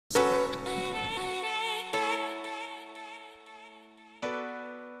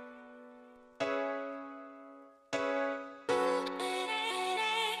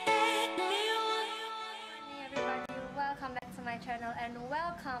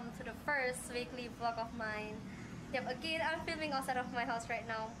welcome to the first weekly vlog of mine. Yep, again I'm filming outside of my house right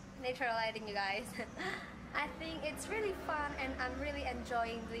now. Natural lighting, you guys. I think it's really fun and I'm really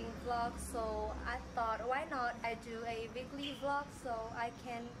enjoying doing vlogs, so I thought why not I do a weekly vlog so I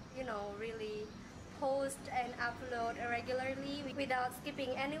can, you know, really post and upload regularly without skipping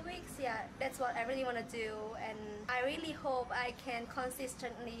any weeks. Yeah, that's what I really want to do, and I really hope I can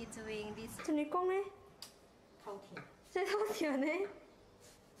consistently doing this. 偷听，最偷甜呢？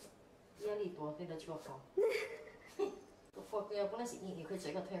压力大，对得起我讲。我个本来是你可以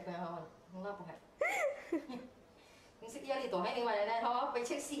做个推广好，我不系。你是压力大，喺另外嚟吼，被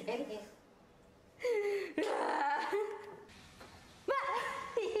测试喺你。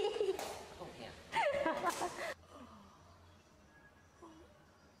偷听。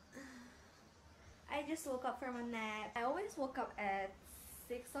I just woke up from a nap. I always woke up at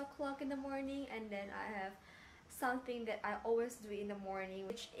 6 o'clock in the morning, and then I have something that I always do in the morning,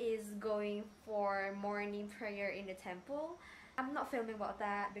 which is going for morning prayer in the temple. I'm not filming about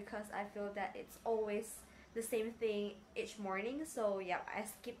that because I feel that it's always the same thing each morning, so yeah, I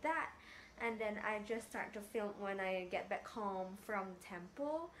skip that, and then I just start to film when I get back home from the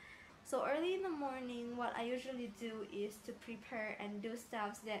temple. So early in the morning, what I usually do is to prepare and do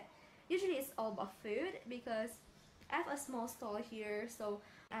stuff that usually it's all about food, because I have a small stall here, so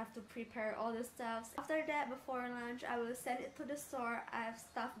I have to prepare all the stuff. After that, before lunch, I will send it to the store. I have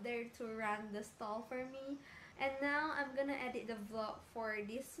stuff there to run the stall for me. And now I'm gonna edit the vlog for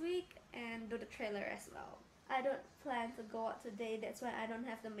this week and do the trailer as well. I don't plan to go out today, that's why I don't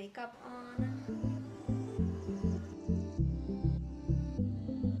have the makeup on.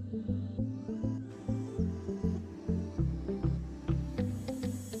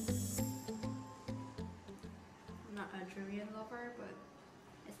 Durian lover, but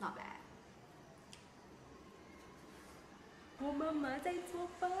it's not bad. 我妈妈在做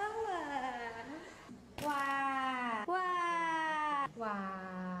饭啦！哇哇哇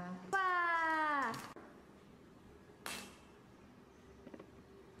哇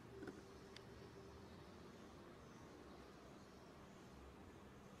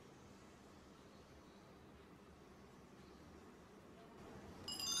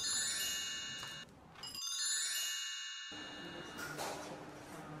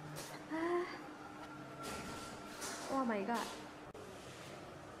！Oh my god.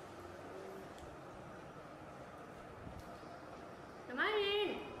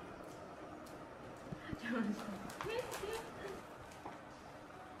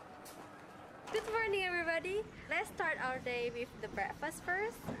 Good morning, everybody. Let's start our day with the breakfast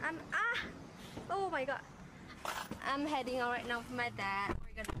first. Oh my god. I'm heading out right now with my dad.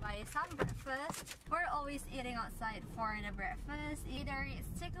 We're gonna buy some breakfast. We're always eating outside for the breakfast. Either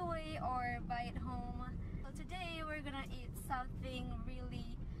it's takeaway or buy it home. So today we're gonna eat something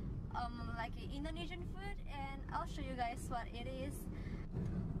really like an Indonesian food, and I'll show you guys what it is.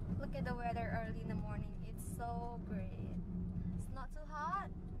 Look at the weather early in the morning. It's so great. It's not too hot,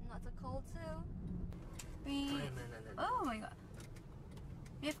 not too cold too. Oh my god.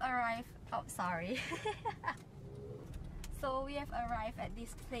 We've arrived. Oh, sorry. So we have arrived at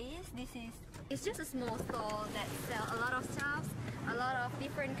this place. It's just a small stall that sells a lot of stuff, a lot of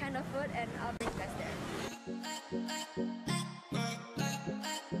different kind of food, and I'll bring you guys there.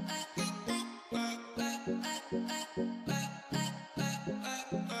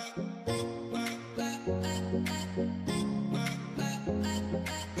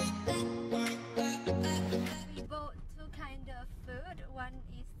 We bought two kind of food. One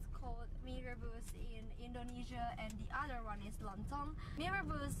is called mie rebus in Indonesia, and the other one is lontong. Mie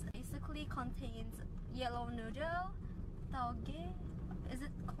rebus basically contains yellow noodle, tauge. Is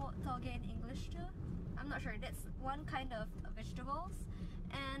it called tauge in English too? I'm not sure. That's one kind of vegetables,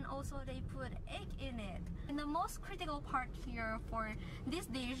 and also they put egg in it. And the most critical part here for this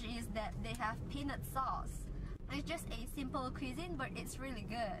dish is that they have peanut sauce. It's just a simple cuisine, but it's really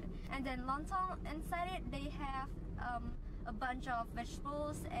good. And then lontong, inside it they have a bunch of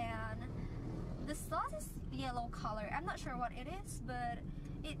vegetables, and the sauce is yellow color. I'm not sure what it is, but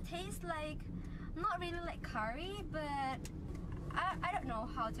it tastes like, not really like curry, but I don't know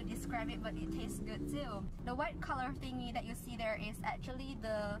how to describe it, but it tastes good too. The white color thingy that you see there is actually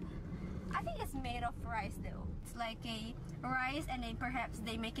I think it's made of rice though. It's like a rice, and then perhaps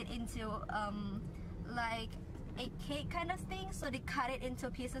they make it into like a cake kind of thing, so they cut it into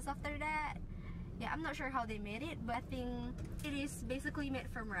pieces after that. Yeah, I'm not sure how they made it, but I think it is basically made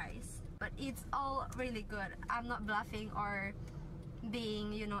from rice. But it's all really good. I'm not bluffing or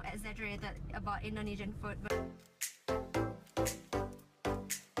being, you know, exaggerated about Indonesian food, but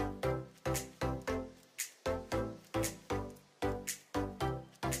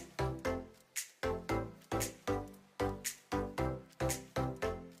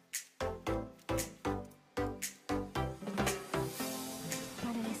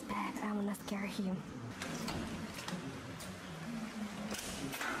him.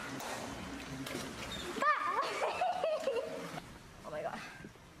 Oh my god.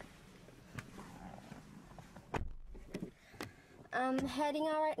 I'm heading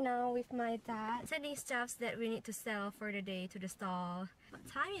out right now with my dad, sending stuffs that we need to sell for the day to the stall. What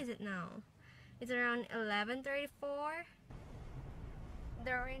time is it now? It's around 11:34.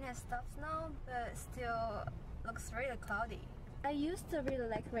 The rain has stopped now, but still looks really cloudy. I used to really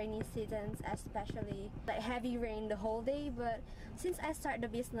like rainy seasons, especially like heavy rain the whole day, but since I started the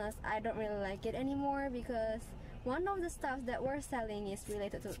business, I don't really like it anymore because one of the stuff that we're selling is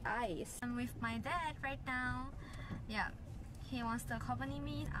related to ice. I'm with my dad right now. Yeah, he wants to accompany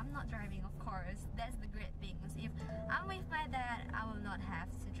me. I'm not driving, of course. That's the great thing. If I'm with my dad, I will not have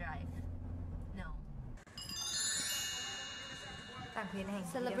to drive. No.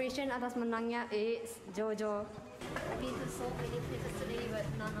 Celebration atas menangnya Jojo. I've been to so many places today, but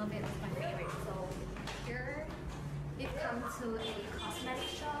none of it was my favorite. So here we've come to a cosmetic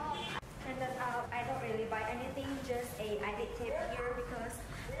shop. And then I don't really buy anything, just a ID tape here because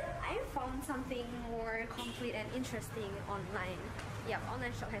I found something more complete and interesting online. Yeah,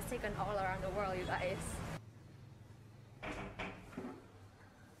 online shop has taken all around the world, you guys.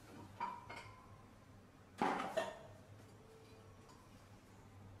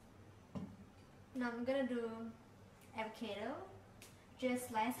 Now I'm gonna do avocado. Just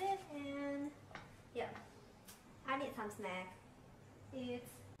slice it and yeah, I need some snack.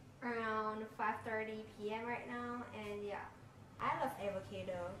 It's around 5:30 p.m. right now, and yeah, I love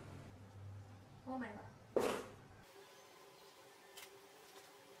avocado. Oh my god.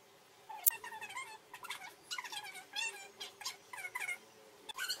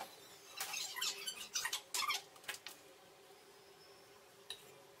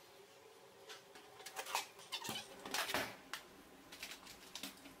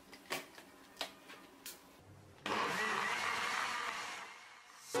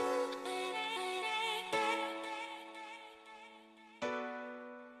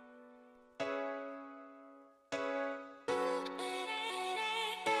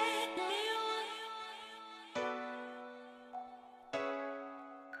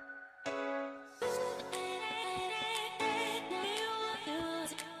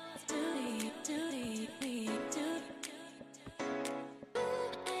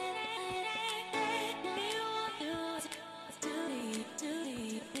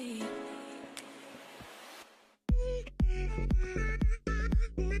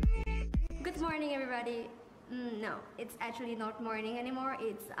 Good morning, everybody. No, it's actually not morning anymore.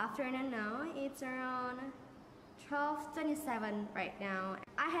 It's afternoon now. It's around 12:27 right now.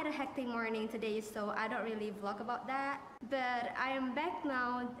 I had a hectic morning today, so I don't really vlog about that. But I am back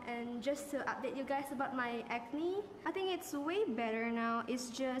now, and just to update you guys about my acne, I think it's way better now. It's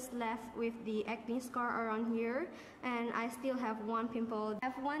just left with the acne scar around here, and I still have one pimple. I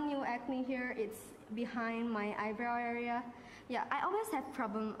have one new acne here. It's behind my eyebrow area. Yeah, I always have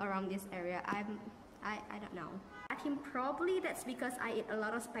problem around this area. I don't know. I think probably that's because I eat a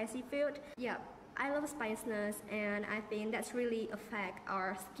lot of spicy food. Yeah, I love spiciness, and I think that's really affect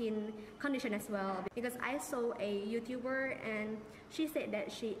our skin condition as well. Because I saw a YouTuber and she said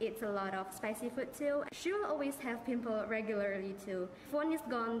that she eats a lot of spicy food too. She will always have pimple regularly too. If one is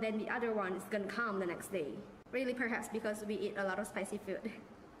gone, then the other one is gonna come the next day. Really, perhaps because we eat a lot of spicy food.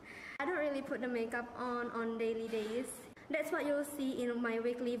 I don't really put the makeup on daily days. That's what you'll see in my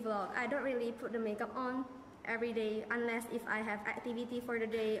weekly vlog. I don't really put the makeup on every day unless if I have activity for the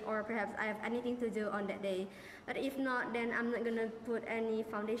day or perhaps I have anything to do on that day. But if not, then I'm not gonna put any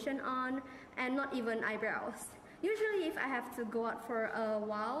foundation on and not even eyebrows. Usually if I have to go out for a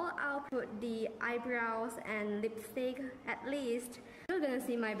while, I'll put the eyebrows and lipstick at least. You're gonna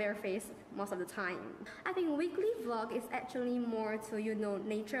see my bare face most of the time. I think weekly vlog is actually more to, you know,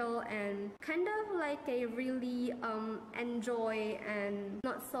 natural and kind of like a really enjoy and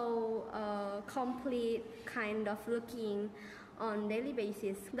not so complete kind of looking on daily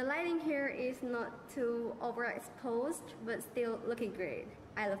basis. The lighting here is not too overexposed but still looking great.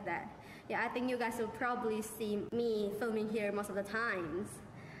 I love that. Yeah, I think you guys will probably see me filming here most of the times.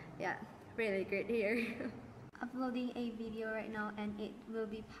 Yeah, really great here. Uploading a video right now, and it will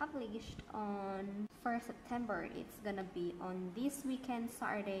be published on 1st September. It's gonna be on this weekend,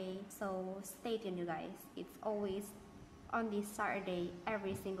 Saturday, so stay tuned, you guys. It's always on this Saturday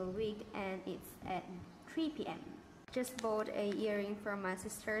every single week, and it's at 3 p.m. Just bought a earring from my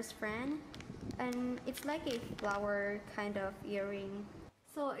sister's friend, and it's like a flower kind of earring.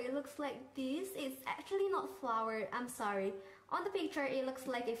 So it looks like this. It's actually not flower, I'm sorry. On the picture it looks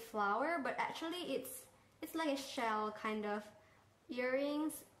like a flower, but actually it's like a shell kind of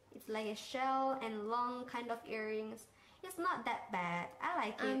earrings. It's like a shell and long kind of earrings. It's not that bad. I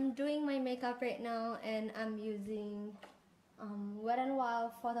like it. I'm doing my makeup right now and I'm using Wet n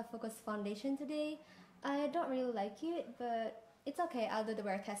Wild Photofocus foundation today. I don't really like it, but it's okay. I'll do the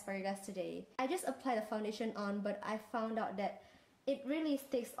wear test for you guys today. I just applied the foundation on, but I found out that it really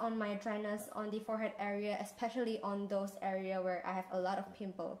sticks on my dryness on the forehead area, especially on those areas where I have a lot of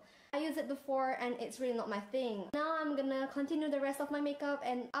pimple. I used it before and it's really not my thing. Now I'm gonna continue the rest of my makeup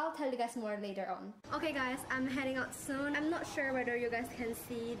and I'll tell you guys more later on. Okay guys, I'm heading out soon. I'm not sure whether you guys can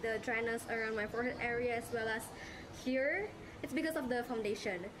see the dryness around my forehead area as well as here. It's because of the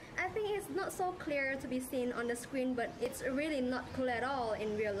foundation. I think it's not so clear to be seen on the screen, but it's really not cool at all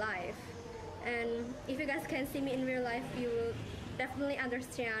in real life. And if you guys can see me in real life, you will definitely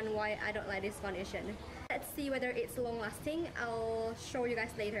understand why I don't like this foundation. Let's see whether it's long lasting. I'll show you guys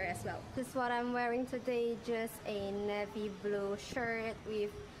later as well. This is what I'm wearing today, just a navy blue shirt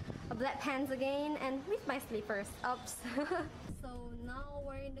with a black pants again and with my slippers. Oops. So now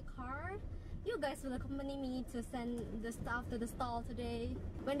we're in the car. You guys will accompany me to send the stuff to the stall today.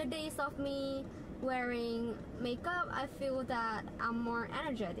 When the days of me wearing makeup, I feel that I'm more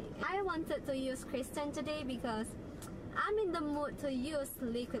energetic. I wanted to use Kristen today because I'm in the mood to use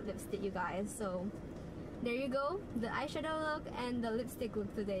liquid lipstick, you guys. So there you go, the eyeshadow look and the lipstick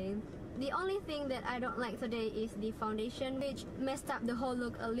look today. The only thing that I don't like today is the foundation, which messed up the whole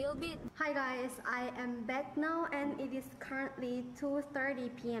look a little bit. Hi guys, I am back now and it is currently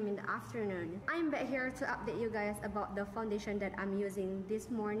 2:30 p.m. in the afternoon. I'm back here to update you guys about the foundation that I'm using this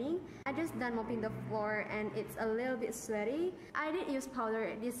morning. I just done mopping the floor and it's a little bit sweaty. I did use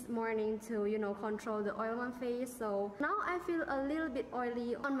powder this morning to, you know, control the oil on face. So now I feel a little bit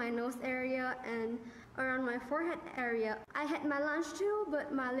oily on my nose area and around my forehead area. I had my lunch too,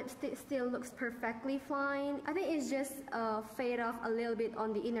 but my lipstick still looks perfectly fine. I think it's just fade off a little bit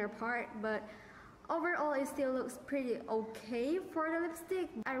on the inner part, but overall it still looks pretty okay for the lipstick.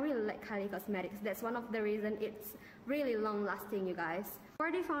 I really like Kylie Cosmetics. That's one of the reasons it's really long lasting, you guys.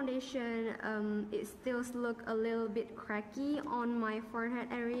 For the foundation, it still looks a little bit cracky on my forehead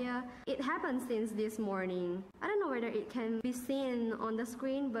area. It happened since this morning. I don't know whether it can be seen on the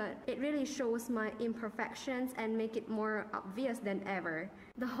screen, but it really shows my imperfections and make it more obvious than ever.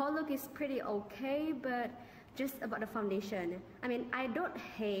 The whole look is pretty okay, but just about the foundation. I mean, I don't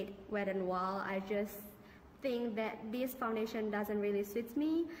hate Wet n Wild, I just think that this foundation doesn't really suit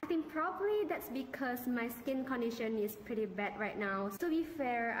me. I think probably that's because my skin condition is pretty bad right now. To be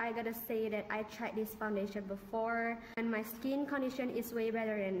fair, I gotta say that I tried this foundation before and my skin condition is way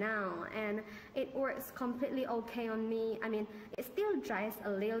better than now and it works completely okay on me. I mean, it still dries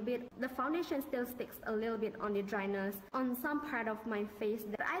a little bit. The foundation still sticks a little bit on the dryness on some part of my face,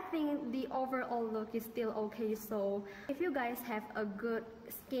 but I think the overall look is still okay. So if you guys have a good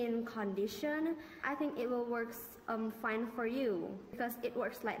skin condition, I think it will work fine for you because it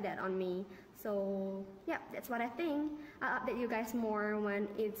works like that on me. So yeah, that's what I think. I'll update you guys more when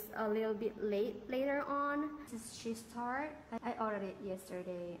it's a little bit later on. This is She Start. I ordered it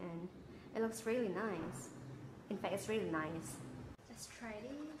yesterday and it looks really nice. In fact, it's really nice. Let's try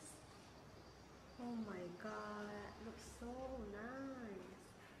this. Oh my god, it looks so nice.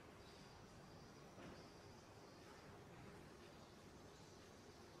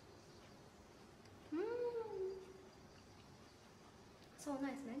 So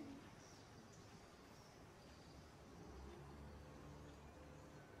nice, man.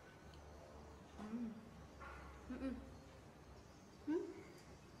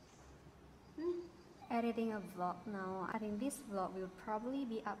 Editing a vlog now. I think this vlog will probably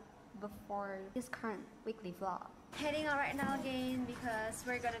be up before this current weekly vlog. Heading out right now again because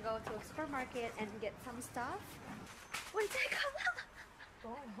we're gonna go to a supermarket and get some stuff. What is that?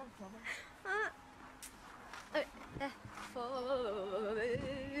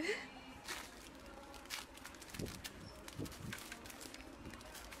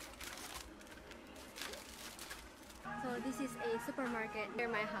 So this is a supermarket near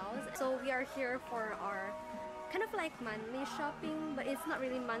my house. So we are here for our kind of like monthly shopping, but it's not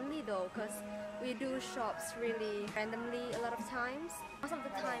really monthly though because we do shops really randomly a lot of times. Most of the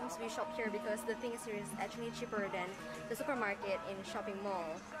times we shop here because the things here is actually cheaper than the supermarket in shopping mall.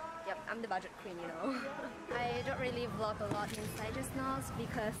 Yep, I'm the budget queen, you know. I don't really vlog a lot inside just now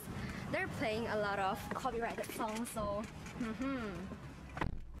because they're playing a lot of copyrighted songs, so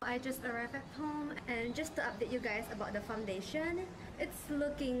I just arrived at home and just to update you guys about the foundation, it's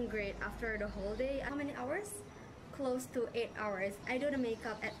looking great after the whole day. How many hours? Close to 8 hours. I do the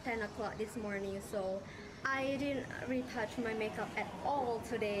makeup at 10 o'clock this morning, so I didn't retouch my makeup at all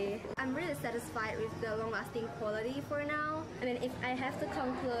today. I'm really satisfied with the long-lasting quality for now. I mean, if I have to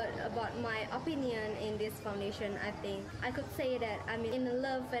conclude about my opinion in this foundation, I think I could say that I'm in a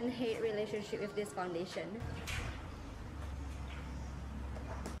love and hate relationship with this foundation.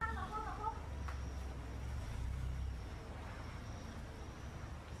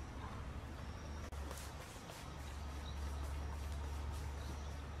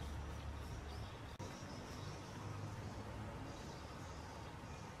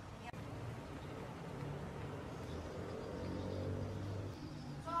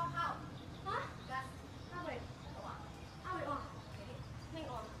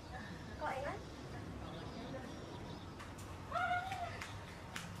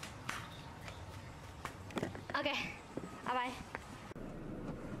 Okay, bye-bye.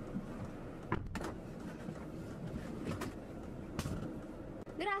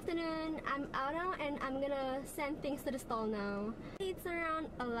 Good afternoon, I'm out now and I'm gonna send things to the stall now. It's around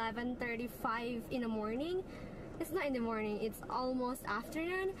 11:35 in the morning. It's not in the morning, it's almost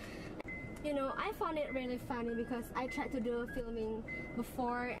afternoon. You know, I found it really funny because I tried to do filming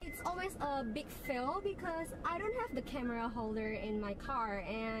before. It's always a big fail because I don't have the camera holder in my car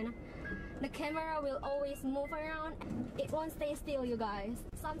and the camera will always move around. It won't stay still, you guys.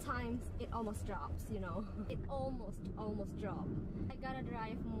 Sometimes it almost drops, you know. It almost dropped. I gotta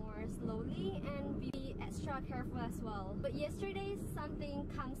drive more slowly and be extra careful as well. But yesterday, something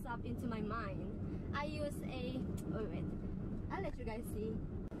comes up into my mind. I use a... oh wait, I'll let you guys see.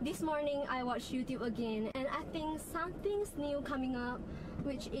 This morning, I watched YouTube again and I think something's new coming up,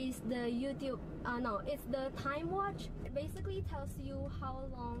 which is the YouTube... it's the time watch. It basically tells you how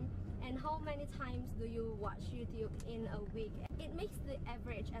long and how many times do you watch YouTube in a week. It makes the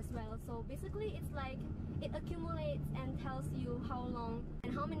average as well, so basically it's like it accumulates and tells you how long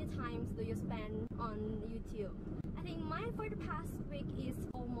and how many times do you spend on YouTube. I think mine for the past week is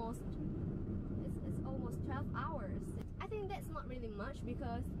almost 12 hours. I think that's not really much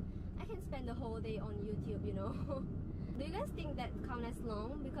because I can spend the whole day on YouTube, you know. Do you guys think that counts as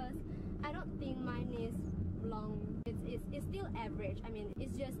long? Because I don't think mine is long. It's still average. I mean,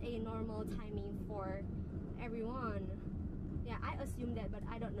 it's just a normal timing for everyone. Yeah, I assume that, but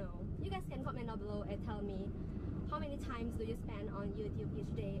I don't know. You guys can comment down below and tell me how many times do you spend on YouTube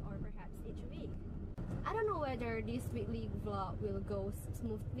each day or perhaps each week. I don't know whether this weekly vlog will go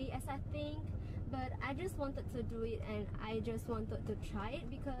smoothly as I think, but I just wanted to do it and I just wanted to try it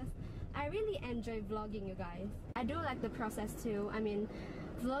because I really enjoy vlogging, you guys. I do like the process too. I mean,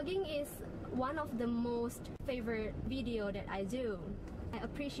 vlogging is one of the most favorite video that I do. I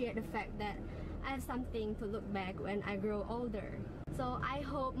appreciate the fact that I have something to look back when I grow older. So I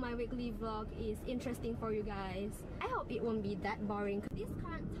hope my weekly vlog is interesting for you guys. I hope it won't be that boring. This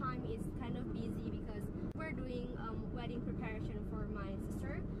current time is kind of busy because we're doing wedding preparation for my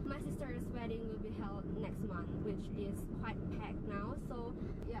sister. My sister's wedding will be held next month, which is quite packed now. So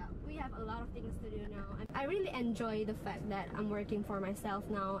yeah, we have a lot of things to do now. I really enjoy the fact that I'm working for myself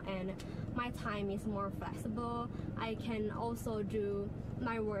now and my time is more flexible. I can also do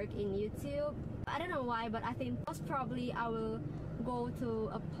my work in YouTube. I don't know why, but I think most probably I will go to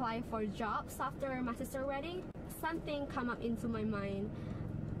apply for jobs after my sister's wedding. Something come up into my mind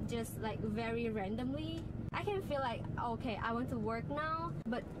just like very randomly. I can feel like, okay, I want to work now,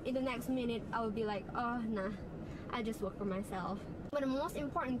 but in the next minute I will be like, oh nah, I just work for myself. But the most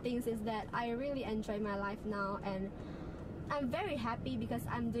important thing is that I really enjoy my life now and I'm very happy because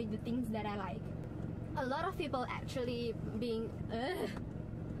I'm doing the things that I like. A lot of people actually being is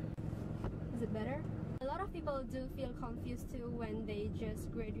it better? A lot of people do feel confused too when they just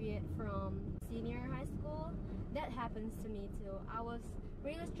graduate from senior high school. That happens to me too. I was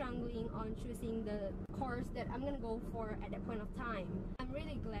really struggling on choosing the course that I'm gonna go for at that point of time. I'm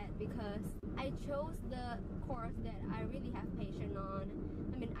really glad because I chose the course that I really have passion on.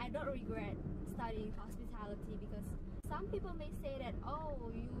 I mean, I don't regret studying hospitality because some people may say that,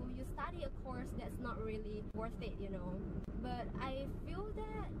 oh, you study a course that's not really worth it, you know. But I feel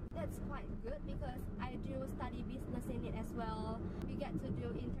that that's quite good because I do study business in it as well. We get to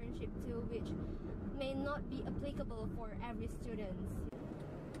do internship too, which may not be applicable for every student.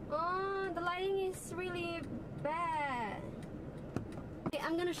 Oh, the lighting is really bad. Okay,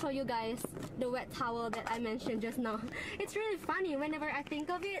 I'm gonna show you guys the wet towel that I mentioned just now. It's really funny. Whenever I think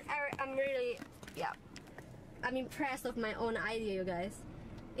of it, I'm really, yeah, I'm impressed of my own idea, you guys.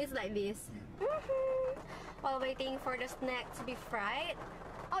 It's like this. While waiting for the snack to be fried.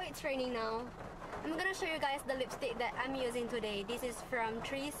 Oh, it's raining now. I'm gonna show you guys the lipstick that I'm using today. This is from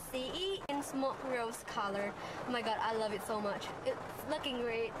 3CE in smoke rose color. Oh my god, I love it so much. It's looking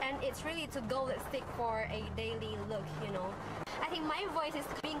great, and it's really to go lipstick for a daily look, you know. I think my voice is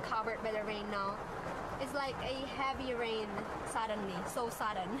being covered by the rain now. It's like a heavy rain suddenly, so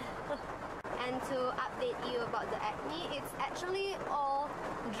sudden. And to update you about the acne, it's actually all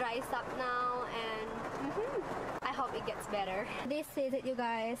dries up now, and I hope it gets better. This is it, you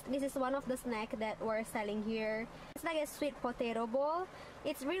guys. This is one of the snacks that we're selling here. It's like a sweet potato ball.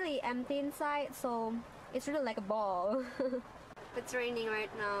 It's really empty inside, so it's really like a ball. It's raining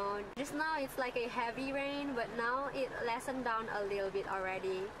right now. Just now it's like a heavy rain, but now it lessened down a little bit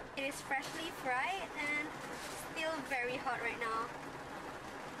already. It is freshly fried and still very hot right now.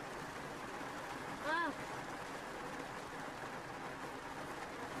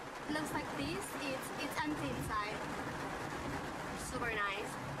 It looks like this. It's empty inside. Super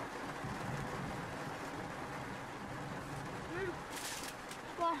nice.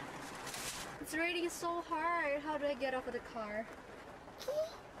 Wow, it's raining so hard. How do I get off of the car?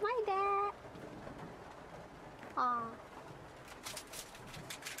 My dad. Aw.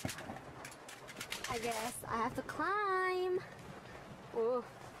 I guess I have to climb. Oh,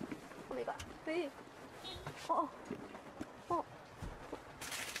 oh my god. Hey. Oh. Oh.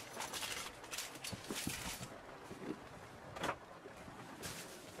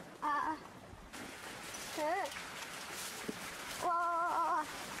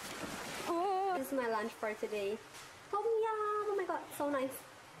 Oh. This is my lunch for today. Tom yum! Oh my god, so nice.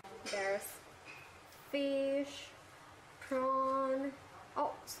 There's fish, prawn,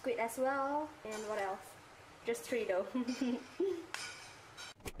 oh, squid as well, and what else? Just 3 though.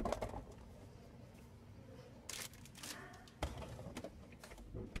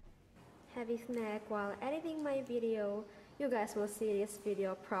 Heavy snack while editing my video. You guys will see this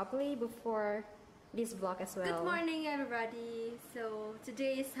video probably before this vlog as well. Good morning everybody. So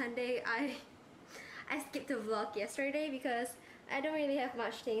today is Sunday. I skipped the vlog yesterday because I don't really have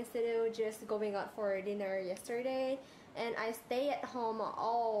much things to do, just going out for dinner yesterday, and I stay at home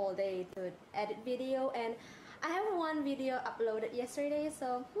all day to edit video, and I have one video uploaded yesterday,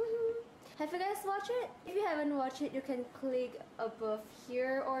 so have you guys watched it? If you haven't watched it, you can click above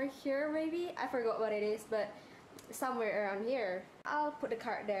here or here maybe. I forgot what it is, but somewhere around here. I'll put the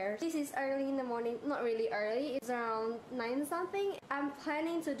card there. This is early in the morning, not really early, it's around 9 something. I'm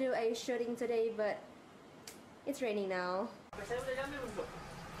planning to do a shooting today, but it's raining now.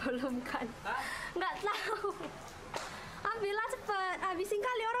 Belum kan? Nggak tahu. Ambillah cepet, habisin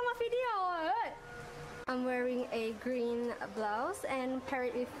kali orang mau video. I'm wearing a green blouse and pair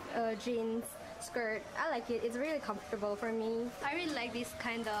it with a jeans skirt. I like it. It's really comfortable for me. I really like this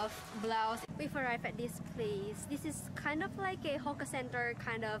kind of blouse. We've arrived at this place. This is kind of like a hawker center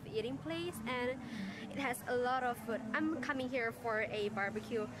kind of eating place, and it has a lot of food. I'm coming here for a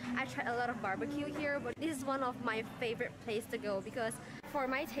barbecue. I tried a lot of barbecue here, but this is one of my favorite place to go because for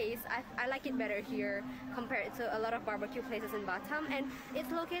my taste, I like it better here compared to a lot of barbecue places in Batam, and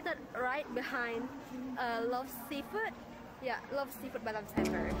it's located right behind Love Seafood. Yeah, Love Seafood Batam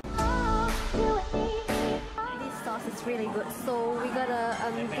Center. This sauce is really good, so we gotta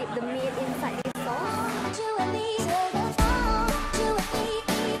dip the meat inside this sauce.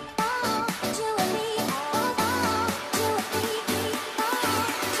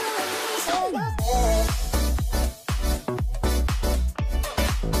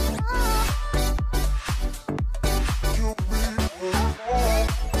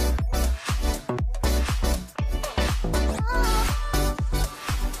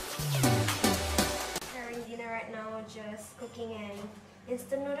 Just cooking an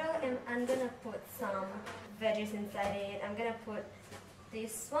instant noodle, and I'm gonna put some veggies inside it. I'm gonna put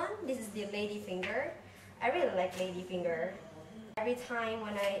this one. This is the lady finger. I really like lady finger. Every time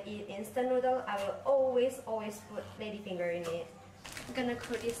when I eat instant noodle, I will always put lady finger in it. I'm gonna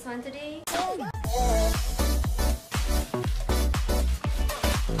cook this one today.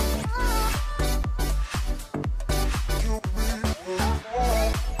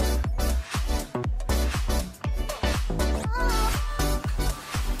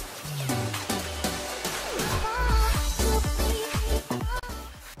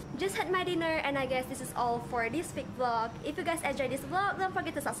 Just had my dinner, and I guess this is all for this quick vlog. If you guys enjoyed this vlog, don't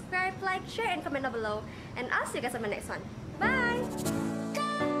forget to subscribe, like, share, and comment down below. And I'll see you guys on my next one. Bye!